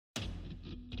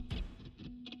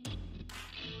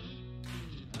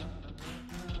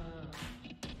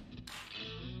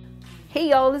Hey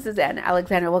y'all, this is Anna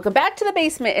Alexander. Welcome back to the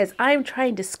basement as I'm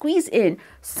trying to squeeze in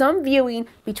some viewing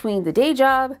between the day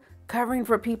job, covering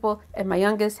for people, and my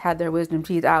youngest had their wisdom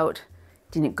teeth out.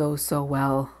 Didn't go so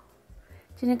well.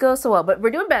 But we're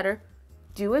doing better,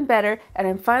 and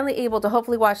I'm finally able to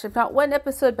hopefully watch, if not one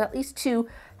episode, but at least two,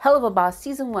 Helluva Boss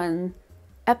Season 1,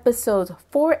 Episodes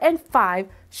 4 and 5,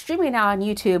 streaming now on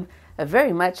YouTube, a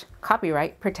very much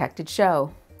copyright protected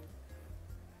show.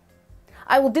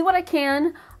 I will do what I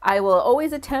can. I will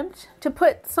always attempt to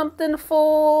put something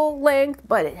full length,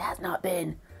 but it has not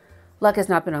been. Luck has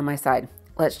not been on my side.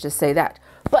 Let's just say that.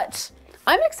 But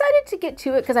I'm excited to get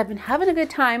to it because I've been having a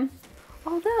good time.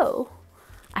 Although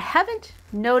I haven't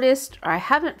noticed or I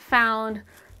haven't found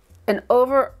an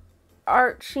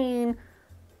overarching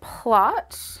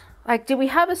plot. Like, do we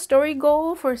have a story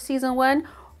goal for season 1?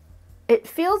 It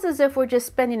feels as if we're just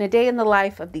spending a day in the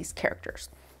life of these characters,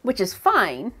 which is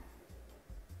fine.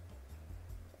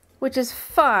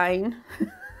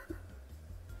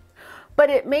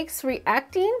 But it makes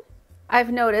reacting,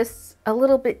 I've noticed, a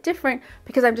little bit different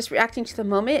because I'm just reacting to the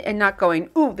moment and not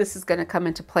going, ooh, this is going to come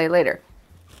into play later.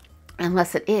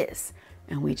 Unless it is,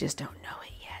 and we just don't know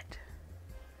it yet.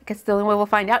 I guess the only way we'll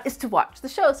find out is to watch the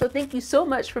show. So thank you so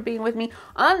much for being with me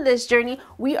on this journey.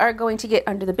 We are going to get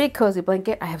under the big cozy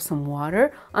blanket. I have some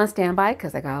water on standby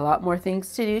because I got a lot more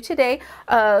things to do today.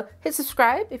 Hit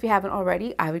subscribe if you haven't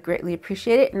already. I would greatly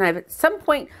appreciate it. And at some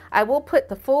point, I will put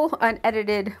the full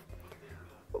unedited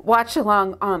watch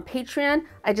along on Patreon.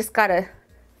 I just gotta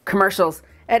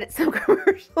edit some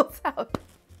commercials out.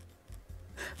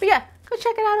 But yeah, go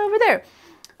check it out over there.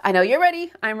 I know you're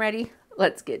ready. I'm ready.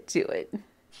 Let's get to it.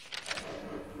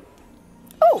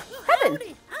 Oh, heaven.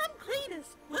 Howdy, I'm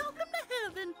Cletus. Welcome to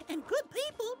heaven. And good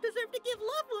people deserve to give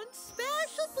loved ones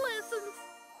special blessings.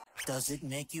 Does it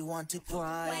make you want to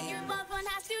cry? When your loved one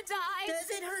has to die. Does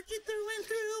it hurt you through and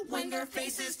through? When their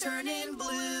faces turn in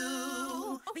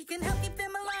blue? We can help keep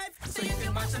them alive So you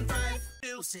can watch them thrive.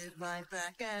 You sit right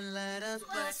back and let us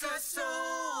bless our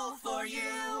soul for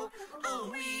you. Oh,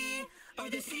 we are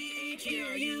the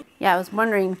CHERU. Yeah, I was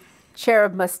wondering,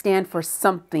 cherub must stand for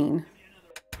something.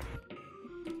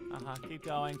 Keep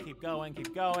going, keep going,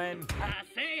 keep going. I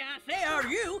say, are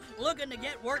you looking to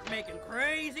get work making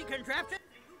crazy contraptions?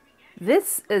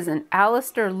 This is an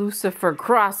Alistair Lucifer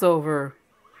crossover.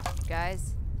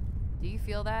 Guys, do you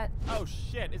feel that? Oh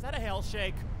shit, is that a hell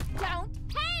shake? Don't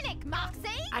panic, Moxie!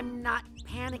 I'm not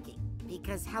panicking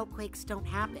because hellquakes don't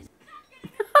happen.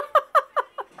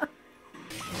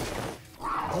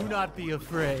 Do not be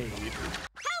afraid.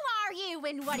 Who are you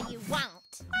and what do you want?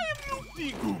 I am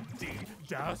Loopy Goopty,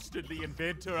 dastardly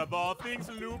inventor of all things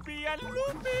loopy and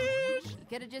loopish. You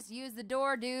could have just used the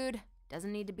door, dude.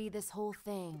 Doesn't need to be this whole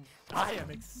thing. I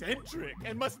am eccentric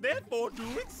and must therefore do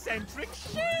eccentric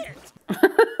shit.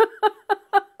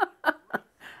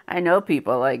 I know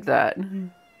people like that.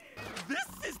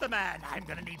 This is the man I'm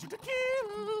gonna need you to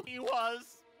kill. He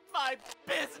was my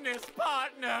business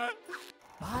partner.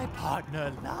 My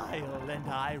partner Lyle and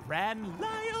I ran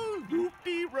Lyle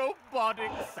Loopy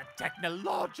Robotics, a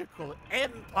technological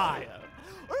empire.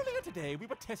 Earlier today, we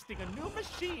were testing a new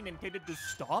machine intended to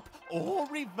stop or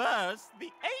reverse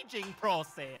the aging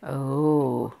process.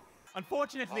 Oh.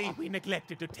 Unfortunately, we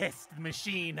neglected to test the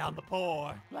machine on the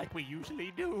poor, like we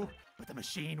usually do, but the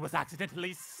machine was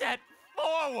accidentally set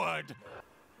forward.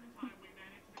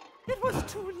 It was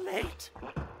too late,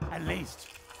 at least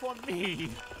for me.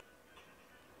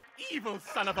 Evil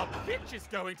son of a bitch is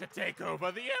going to take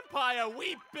over the empire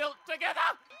we built together.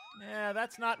 Yeah,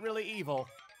 that's not really evil.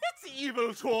 It's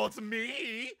evil towards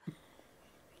me.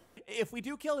 If we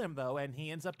do kill him, though, and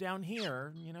he ends up down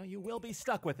here, you know, you will be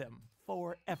stuck with him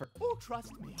forever. Oh,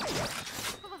 trust me.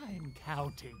 I'm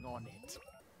counting on it.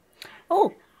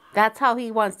 Oh, that's how he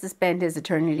wants to spend his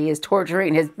eternity, is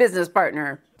torturing his business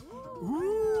partner.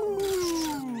 Ooh.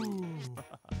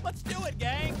 Let's do it,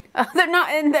 gang. Oh, they're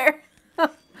not in there.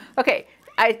 Okay,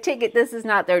 I take it this is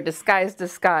not their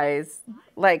disguise.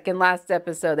 Like in last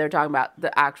episode, they're talking about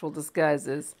the actual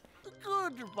disguises.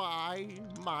 Goodbye,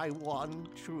 my one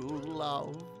true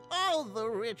love. All the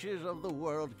riches of the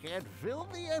world can't fill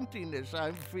the emptiness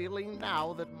I'm feeling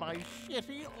now that my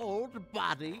shitty old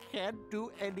body can't do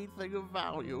anything of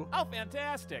value. Oh,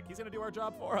 fantastic. He's going to do our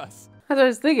job for us. That's what I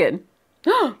was thinking.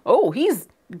 Oh, he's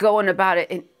going about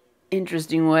it in an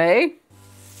interesting way.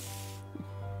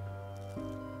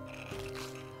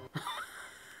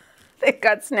 They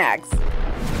got snacks.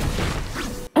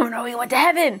 Oh no, he went to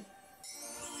heaven.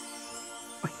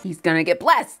 He's gonna get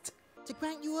blessed. To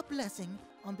grant you a blessing,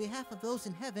 on behalf of those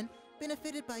in heaven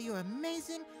benefited by your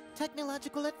amazing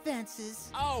technological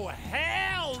advances. Oh,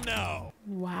 hell no!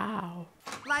 Wow.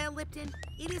 Lyle Lipton,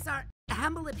 it is our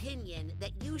humble opinion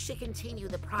that you should continue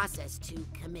the process to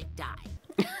commit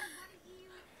die.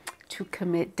 To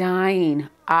commit dying.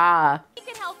 Ah. He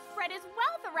can help spread his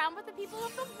wealth around with the people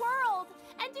of the world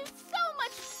and do so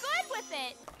much good with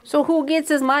it. So who gets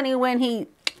his money when he...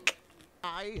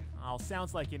 Oh,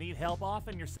 sounds like you need help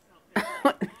offing yourself.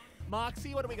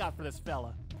 Moxie, what do we got for this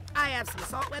fella? I have some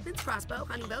assault weapons, crossbow,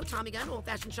 honey bow, Tommy gun,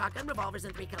 old-fashioned shotgun, revolvers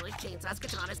in 3 colors, chainsaws,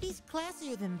 katanas. He's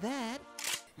classier than that.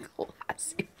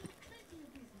 Classy.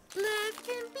 Love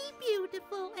can be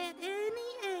beautiful at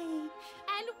any age.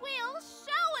 And we'll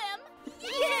show him.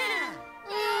 Yeah!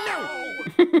 No!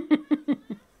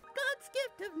 God's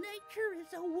gift of nature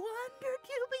is a wonder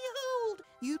to behold.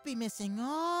 You'd be missing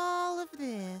all of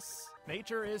this.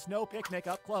 Nature is no picnic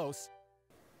up close.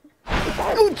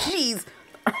 Oh, jeez.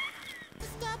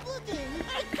 Stop looking.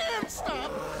 I can't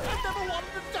stop. I've never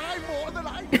wanted to die more than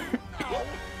I do now.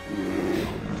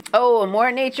 Oh,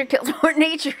 more nature kills more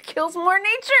nature kills more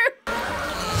nature.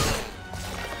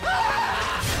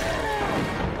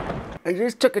 I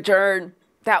just took a turn.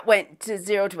 That went to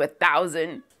 0 to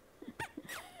 1,000.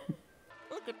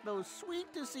 Look at those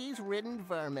sweet disease-ridden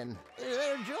vermin.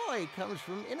 Their joy comes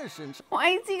from innocence. Why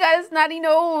has he got a snotty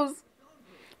nose?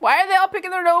 Why are they all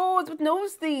picking their nose with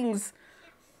nose things?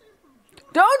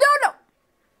 No.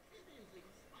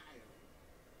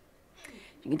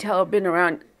 You can tell I've been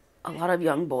around a lot of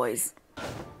young boys.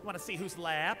 Want to see whose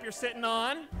lap you're sitting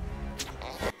on?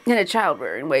 In a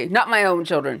childbearing way. Not my own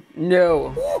children.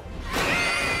 No.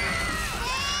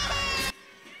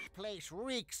 Place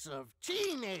reeks of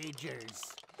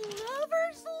teenagers.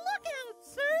 Lovers, look out,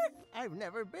 sir. I've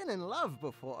never been in love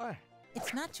before.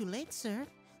 It's not too late, sir.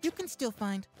 You can still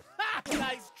find... Ha!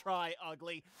 Nice try,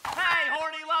 ugly. Hey,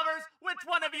 horny lovers! Which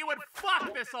one of you would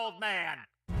fuck this old man?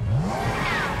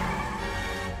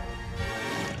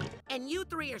 And you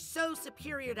 3 are so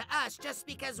superior to us just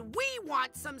because we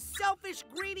want some selfish,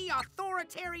 greedy,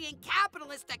 authoritarian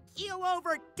capitalist to keel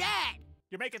over dead.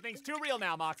 You're making things too real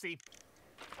now, Moxie.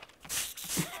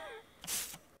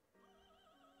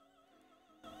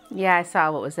 Yeah, I saw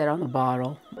what was said on the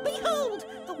bottle. Behold,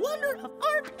 the wonder of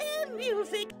art and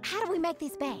music. How do we make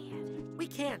these bad? We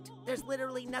can't. There's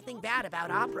literally nothing bad about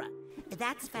opera.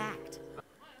 That's fact.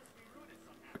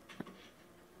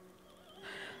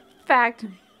 Fact.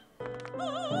 That's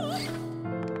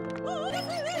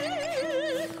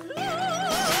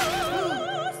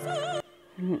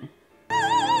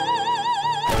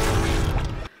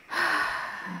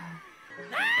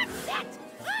it!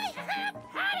 I have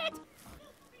had it!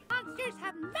 Monsters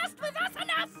have messed with us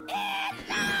enough!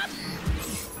 Enough!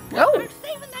 Oh. We're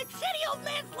saving that shitty old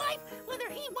man's life, whether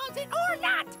he wants it or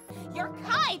not! Your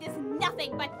kind is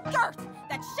nothing but dirt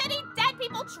that shitty dead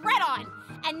people tread on!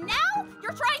 And now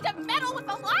you're trying to meddle with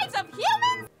the lives of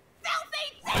humans?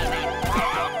 Filthy demons!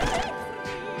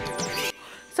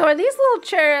 So are these little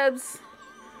cherubs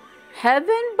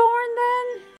heaven born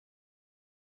then?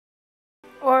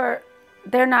 Or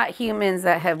they're not humans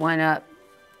that have went up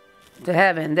to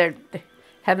heaven? They're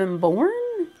heaven born?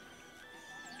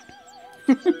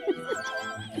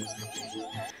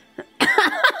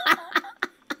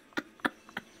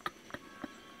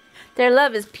 Their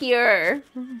love is pure.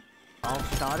 All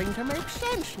starting to make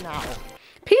sense now.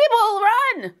 People,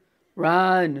 run!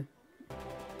 Run.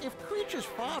 If creatures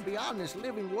far beyond this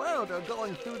living world are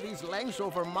going through these lengths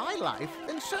over my life,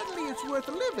 then certainly it's worth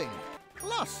living.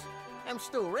 Plus, I'm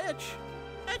still rich.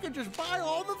 I could just buy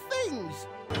all the things.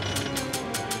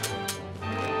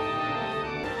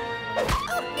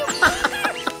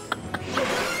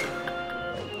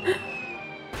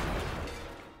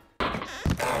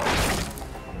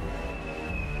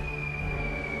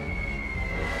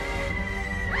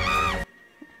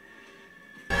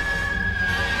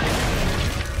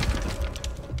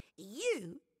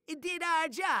 You did our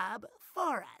job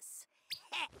for us.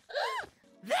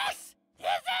 This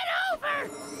isn't over!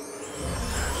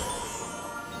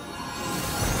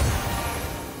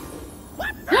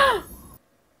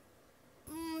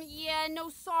 Yeah, no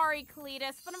sorry,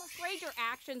 Cletus, but I'm afraid your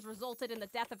actions resulted in the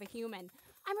death of a human.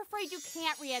 I'm afraid you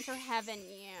can't re-enter heaven,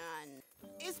 Yan.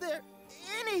 Is there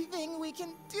anything we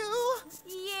can do?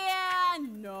 Yeah,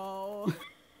 no.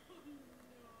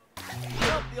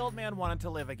 Well, the old man wanted to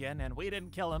live again, and we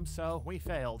didn't kill him, so we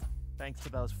failed. Thanks to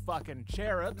those fucking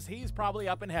cherubs, he's probably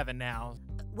up in heaven now.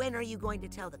 When are you going to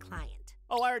tell the client?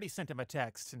 Oh, I already sent him a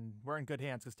text, and we're in good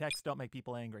hands, because texts don't make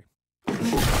people angry. Blitz!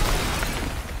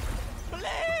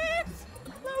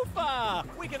 Lufa!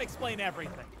 We can explain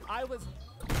everything. I was...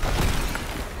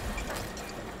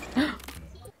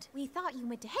 We thought you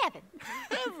went to heaven.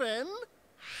 Heaven?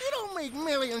 You don't make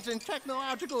millions in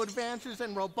technological advances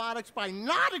and robotics by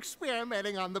not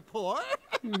experimenting on the poor.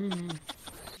 Thank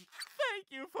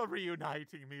you for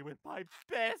reuniting me with my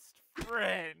best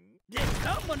friend. Did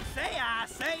someone say I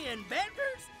say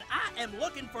inventors? I am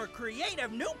looking for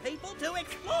creative new people to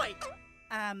exploit.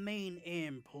 I mean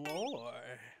employ.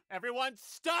 Everyone,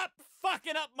 stop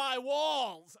fucking up my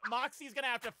walls! Moxie's gonna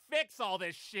have to fix all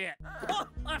this shit. Oh,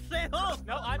 I said, oh.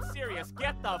 No, I'm serious.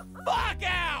 Get the fuck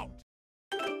out!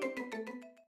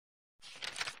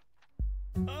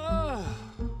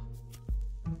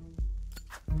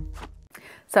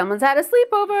 Someone's had a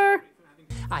sleepover.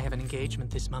 I have an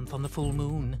engagement this month on the full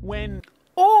moon. When?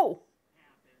 Oh!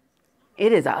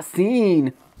 It is a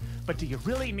scene. But do you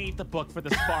really need the book for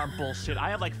this farm bullshit? I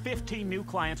have like 15 new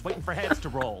clients waiting for heads to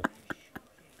roll.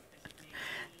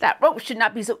 That rope should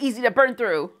not be so easy to burn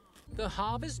through. The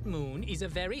harvest moon is a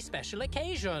very special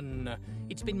occasion.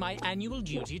 It's been my annual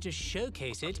duty to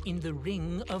showcase it in the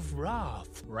Ring of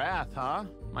Wrath. Wrath, huh?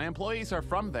 My employees are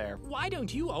from there. Why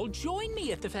don't you all join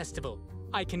me at the festival?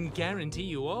 I can guarantee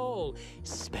you all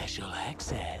special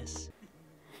access.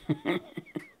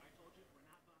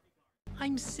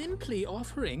 I'm simply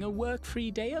offering a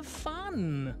work-free day of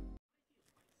fun.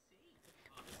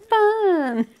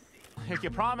 Fun. If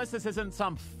you promise this isn't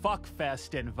some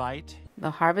fuckfest invite. The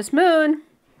harvest moon.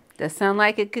 Does sound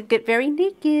like it could get very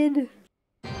naked.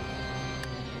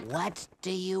 What do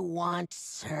you want,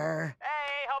 sir?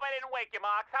 Hey, hope I didn't wake you,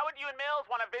 Mox. How would you and Mills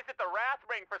want to visit the Wrath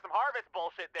Ring for some harvest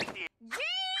bullshit this year?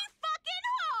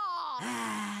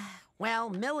 Well,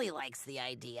 Millie likes the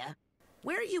idea.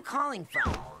 Where are you calling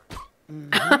from?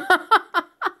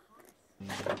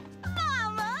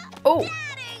 Oh,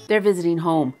 they're visiting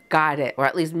home. Got it. Or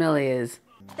at least Millie is.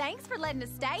 Thanks for letting us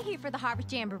stay here for the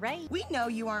Harvest Jamboree. We know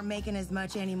you aren't making as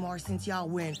much anymore since y'all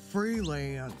went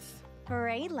freelance.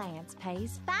 Freelance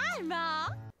pays fine, Ma.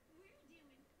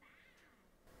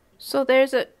 So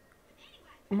there's a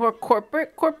more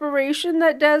corporate corporation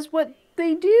that does what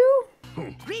they do?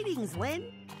 Greetings,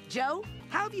 Lynn. Joe,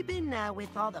 how have you been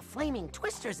with all the flaming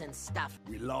twisters and stuff?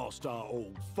 We lost our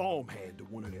old farmhand to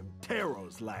one of them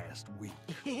terrors last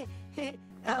week.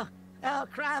 Oh,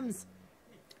 crumbs.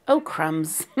 Oh,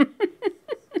 crumbs.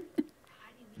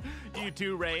 You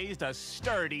two raised a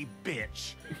sturdy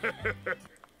bitch.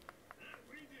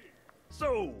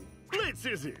 So, Blitz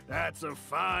is it? That's a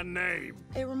fine name.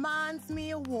 It reminds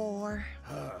me of war.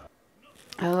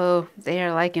 Oh, they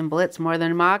are liking Blitz more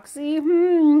than Moxie?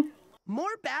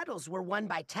 More battles were won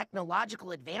by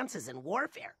technological advances in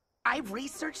warfare. I've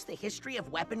researched the history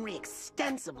of weaponry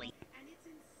extensively.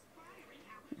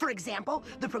 For example,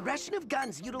 the progression of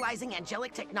guns utilizing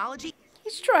angelic technology.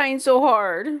 He's trying so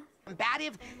hard.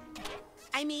 Combative.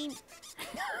 I mean...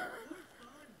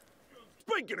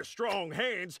 Speaking of strong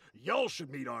hands, y'all should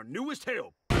meet our newest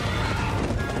help.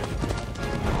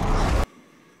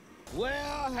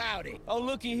 Well, howdy. Oh,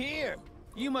 looky here.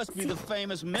 You must be the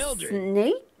famous Mildred.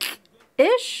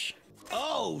 Snake-ish?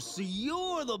 Oh, so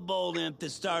you're the bold imp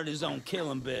that started his own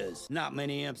killing biz. Not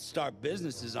many imps start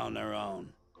businesses on their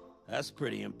own. That's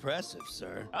pretty impressive,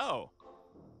 sir. Oh.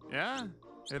 Yeah,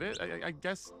 it is. I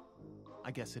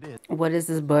guess it is. What is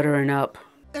this buttering up?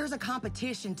 There's a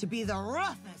competition to be the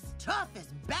roughest, toughest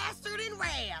bastard in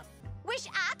Wrath. Wish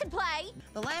I could play.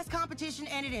 The last competition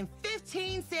ended in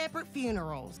 15 separate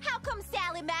funerals. How come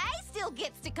Sally Mae still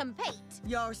gets to compete?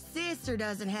 Your sister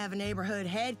doesn't have a neighborhood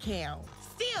head count.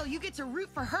 Still, you get to root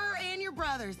for her and your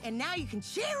brothers, and now you can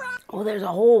cheer on. Oh, there's a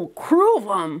whole crew of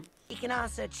them. You can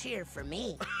also cheer for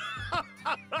me.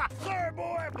 Sorry,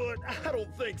 boy, but I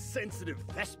don't think sensitive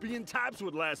thespian types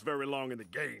would last very long in the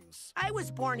games. I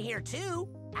was born here, too.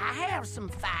 I have some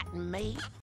fight in me.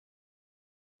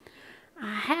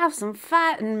 I have some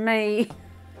fight in me.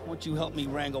 Won't you help me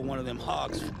wrangle one of them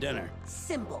hogs for dinner?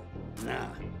 Simple. Nah,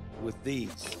 with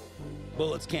these.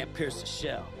 Bullets can't pierce the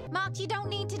shell. Mox, you don't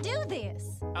need to do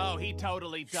this. Oh, he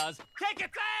totally does. Kick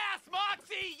its ass,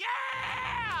 Moxie!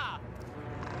 Yeah!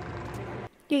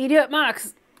 Yeah, you do it,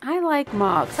 Mox. I like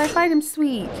Mox. I find him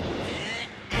sweet.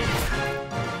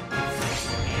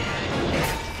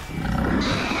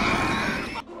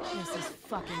 This is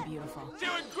fucking beautiful.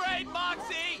 Doing great,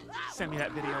 Moxie! Send me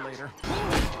that video later.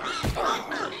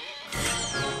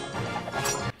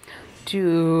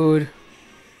 Dude.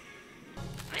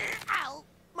 Ow!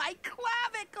 My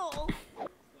clavicle!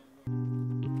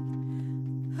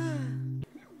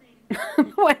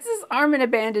 Why is his arm in a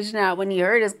bandage now when he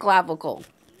hurt his clavicle?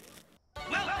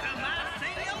 Welcome, I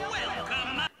say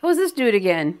welcome. Who's this dude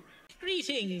again?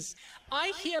 Greetings.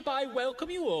 I hereby welcome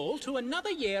you all to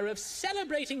another year of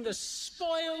celebrating the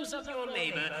spoils of your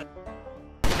labor.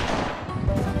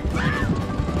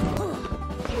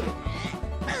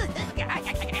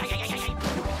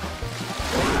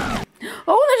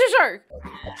 Oh, there's a shark!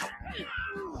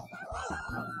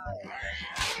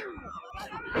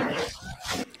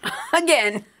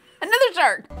 Again! Another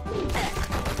shark!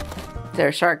 Is there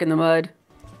a shark in the mud?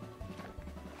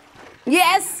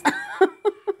 Yes!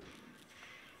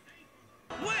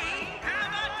 We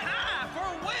have a tie for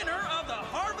winner of the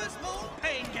Harvest Moon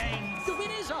Pain Games. The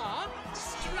winners are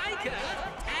Striker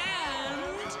and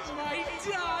my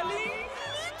darling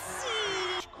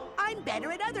Mitzi. I'm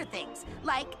better at other things,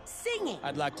 like singing.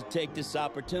 I'd like to take this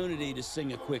opportunity to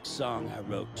sing a quick song I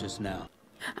wrote just now.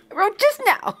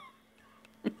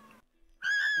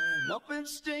 Up in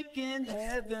stinking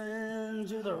heaven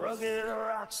to the rugged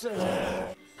rocks of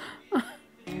hell.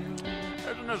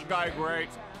 Isn't this guy great?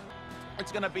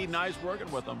 It's gonna be nice working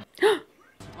with him.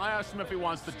 I asked him if he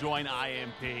wants to join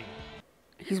IMP.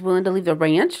 He's willing to leave the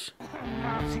ranch?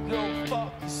 Go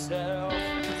fuck yourself.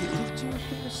 Did you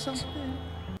hear something?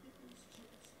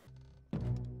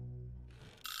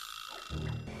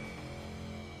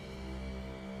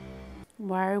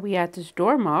 Why are we at this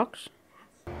door, Mox?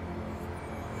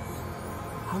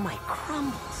 Oh my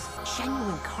crumbles.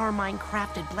 Genuine Carmine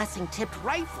crafted blessing tipped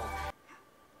rifle.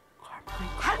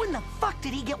 How in the fuck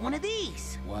did he get one of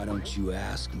these? Why don't you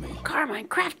ask me? Carmine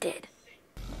crafted.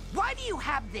 Why do you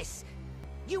have this?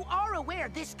 You are aware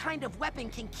this kind of weapon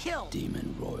can kill.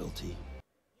 Demon royalty.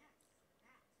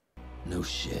 No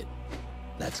shit.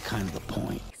 That's kind of the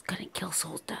point. He's gonna kill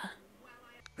Solta.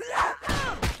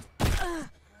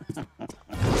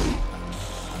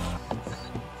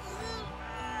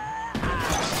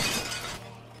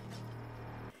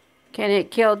 Can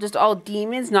it kill just all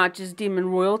demons, not just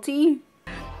demon royalty?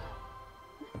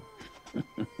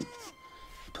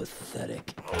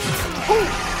 Pathetic.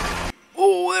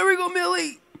 Oh, there we go,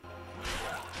 Millie.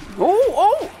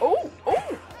 Oh.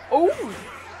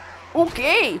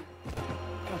 Okay.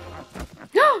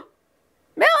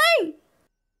 Millie!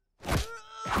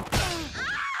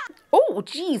 Oh,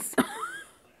 jeez.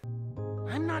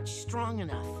 I'm not strong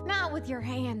enough. Not with your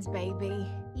hands, baby.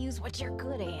 Use what you're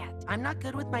good at. I'm not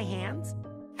good with my hands?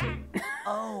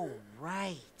 Oh,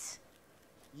 right.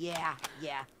 Yeah.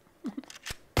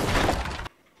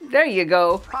 There you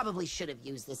go. Probably should have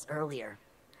used this earlier.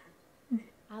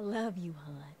 I love you,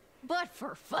 hon. But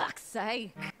for fuck's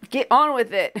sake. Get on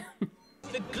with it.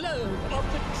 The glow of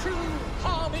the true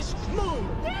harvest moon.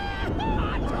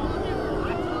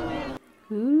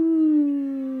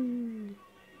 Ooh.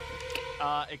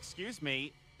 Excuse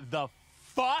me, the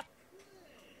fuck?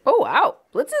 Oh, wow.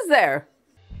 Blitz is there.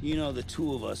 You know, the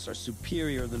two of us are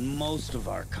superior than most of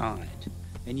our kind.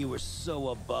 And you were so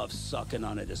above sucking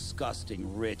on a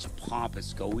disgusting, rich,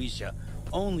 pompous Goetia,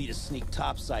 only to sneak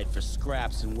topside for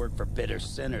scraps and work for bitter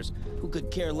sinners who could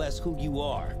care less who you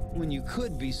are, when you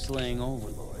could be slaying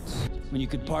overlords. When you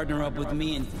could partner up with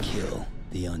me and kill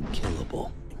the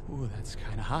unkillable. Ooh, that's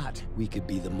kind of hot. We could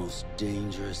be the most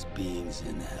dangerous beings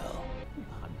in hell.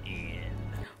 I'm in.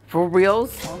 For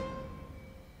reals?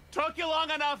 Took you long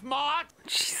enough, Mark?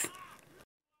 Jeez.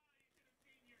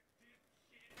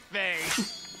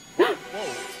 Face.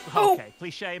 Whoa. Okay,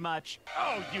 cliche much.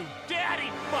 Oh, you daddy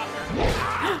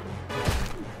fucker!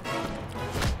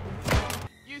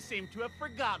 You seem to have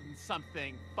forgotten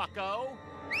something, fucko.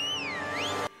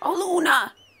 Oh,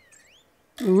 Luna.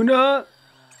 Luna.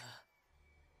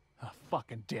 Oh,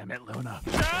 fucking damn it, Luna.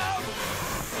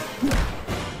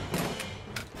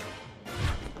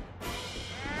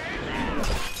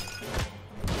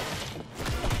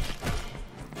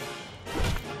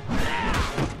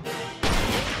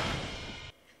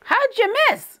 How'd you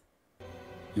miss?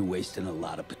 You're wasting a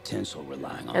lot of potential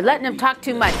relying on. You're letting him talk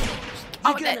too much.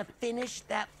 You gonna finish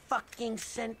that fucking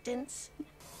sentence?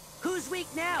 Who's weak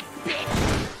now,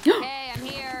 bitch? Hey, I'm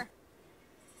here.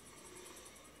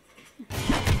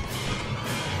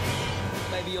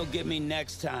 Maybe you'll get me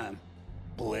next time,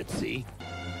 Blitzy.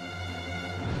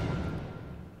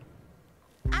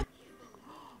 Thought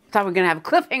we were gonna have a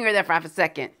cliffhanger there for half a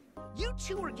second. You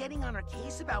two are getting on our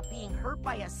case about being hurt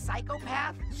by a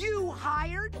psychopath you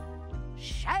hired?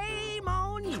 Shame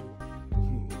on you.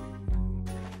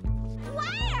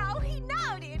 Wow, he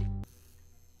nodded.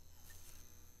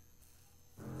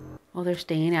 Oh, they're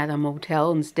staying at a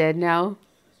motel instead now.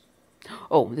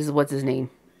 Oh, this is what's his name.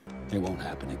 It won't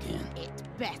happen again. It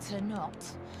better not.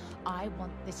 I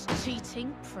want this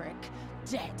cheating prick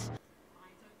dead.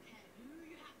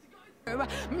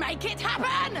 Make it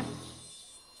happen!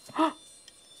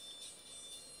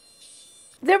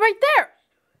 They're right there.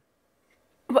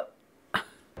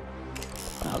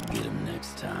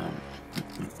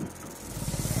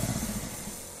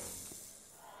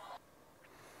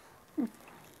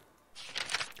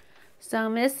 So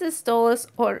Mrs. Stolas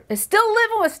is still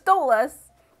living with Stolas,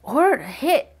 ordered a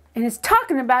hit, and is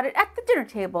talking about it at the dinner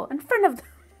table in front of them.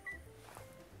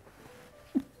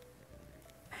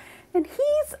 And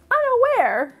he's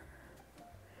unaware,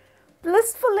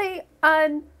 blissfully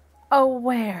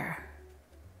unaware.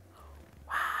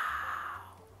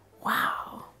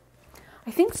 Wow.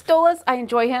 I think Stolas, I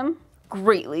enjoy him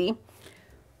greatly.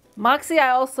 Moxie, I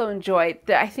also enjoyed.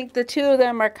 I think the two of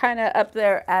them are kind of up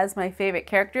there as my favorite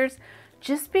characters,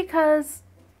 just because,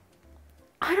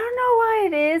 I don't know why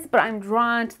it is, but I'm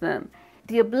drawn to them.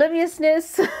 The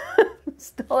obliviousness,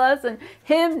 Stolas, and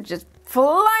him just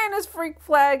flying his freak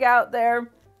flag out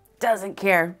there, doesn't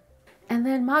care. And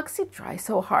then Moxie tries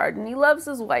so hard, and he loves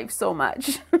his wife so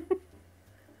much.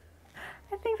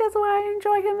 I think that's why I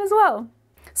enjoy him as well.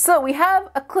 So we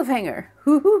have a cliffhanger.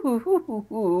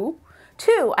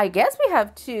 Two, I guess we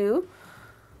have two,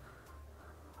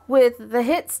 with the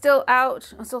hit still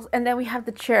out. And then we have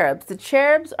the Cherubs. The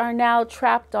Cherubs are now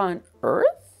trapped on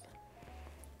Earth.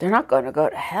 They're not going to go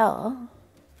to hell.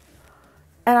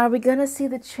 And are we going to see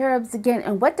the Cherubs again?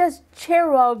 And what does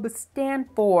Cherub stand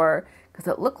for? Because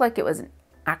it looked like it was an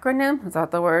acronym. Is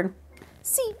that the word?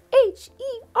 C-H-E-R-U-B.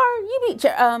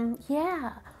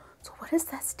 Yeah. So what does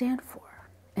that stand for?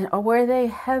 And were they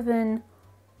heaven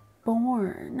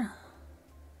born?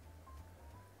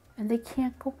 And they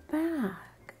can't go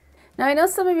back. Now I know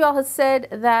some of y'all have said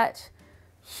that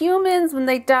humans, when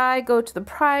they die, go to the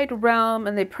Pride realm,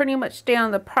 and they pretty much stay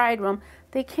on the Pride realm.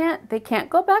 They can't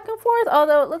go back and forth,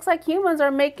 although it looks like humans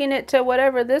are making it to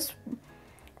whatever this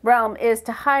realm is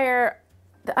to hire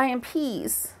the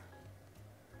IMPs.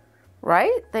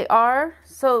 Right? They are.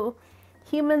 So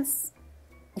humans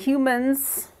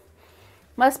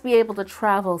must be able to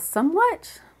travel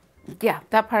somewhat. Yeah,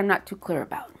 that part I'm not too clear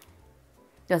about.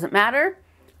 Doesn't matter.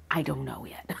 I don't know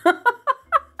yet.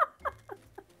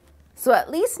 So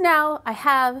at least now I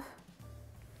have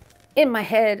in my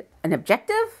head an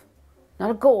objective, not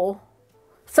a goal,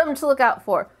 something to look out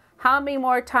for. How many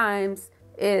more times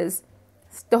is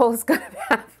Stolas gonna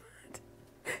have?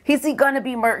 Is he gonna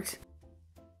be murked?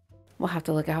 We'll have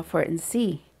to look out for it and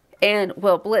see. And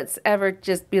will Blitz ever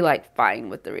just be like fine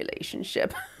with the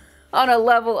relationship on a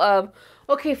level of,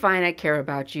 okay, fine, I care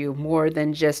about you more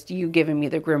than just you giving me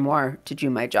the grimoire to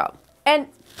do my job. And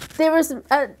there was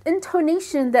an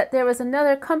intonation that there was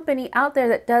another company out there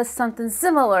that does something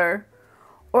similar,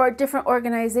 or a different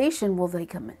organization. Will they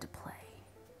come into play?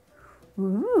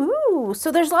 Ooh,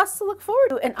 so there's lots to look forward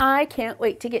to, and I can't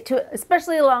wait to get to it,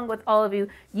 especially along with all of you.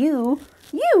 You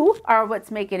are what's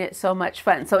making it so much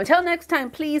fun. So until next time,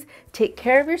 please take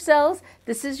care of yourselves.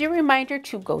 This is your reminder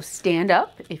to go stand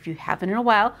up if you haven't in a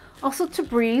while. Also to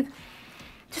breathe.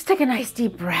 Just take a nice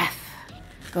deep breath.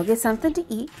 Go get something to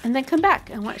eat and then come back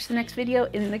and watch the next video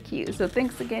in the queue. So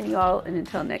thanks again, you all, and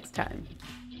until next time.